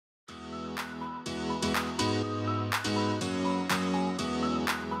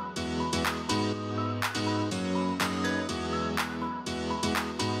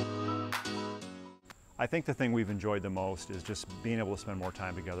I think the thing we've enjoyed the most is just being able to spend more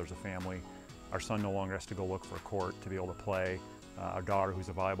time together as a family. Our son no longer has to go look for a court to be able to play. Our daughter, who's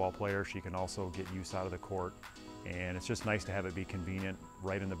a volleyball player, she can also get use out of the court. And it's just nice to have it be convenient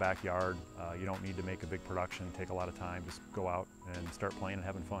right in the backyard. You don't need to make a big production, take a lot of time, just go out and start playing and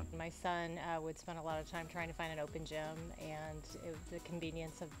having fun. My son would spend a lot of time trying to find an open gym, and the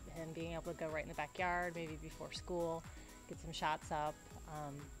convenience of him being able to go right in the backyard, maybe before school, get some shots up.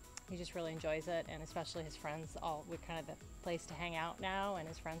 He just really enjoys it, and especially his friends. We're kind of the place to hang out now, and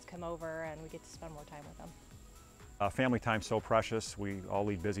his friends come over and we get to spend more time with them. Family time's so precious. We all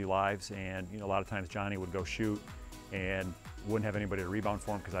lead busy lives, and a lot of times Johnny would go shoot and wouldn't have anybody to rebound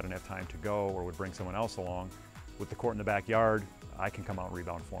for him because I didn't have time to go, or would bring someone else along. With the court in the backyard, I can come out and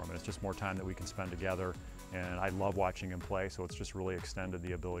rebound for him, and it's just more time that we can spend together. And I love watching him play, so it's just really extended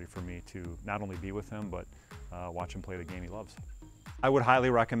the ability for me to not only be with him, but watch him play the game he loves. I would highly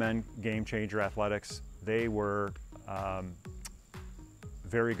recommend Gamechanger Athletics. They were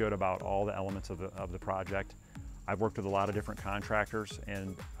very good about all the elements of the project. I've worked with a lot of different contractors,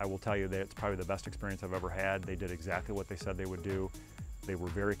 and I will tell you that it's probably the best experience I've ever had. They did exactly what they said they would do. They were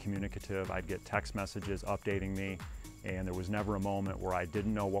very communicative. I'd get text messages updating me, and there was never a moment where I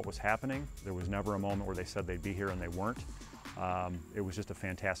didn't know what was happening. There was never a moment where they said they'd be here and they weren't. It was just a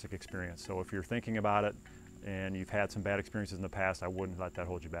fantastic experience. So if you're thinking about it and you've had some bad experiences in the past, I wouldn't let that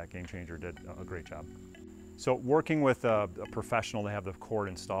hold you back. Gamechanger did a great job. So working with a professional to have the court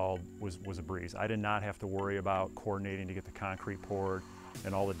installed was a breeze. I did not have to worry about coordinating to get the concrete poured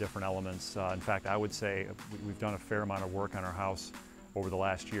and all the different elements. In fact, I would say we've done a fair amount of work on our house over the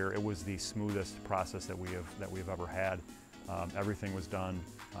last year. It was the smoothest process that we've ever had. Everything was done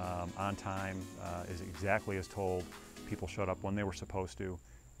on time, is exactly as told. People showed up when they were supposed to,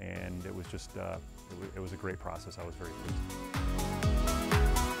 and it was just it was a great process. I was very pleased.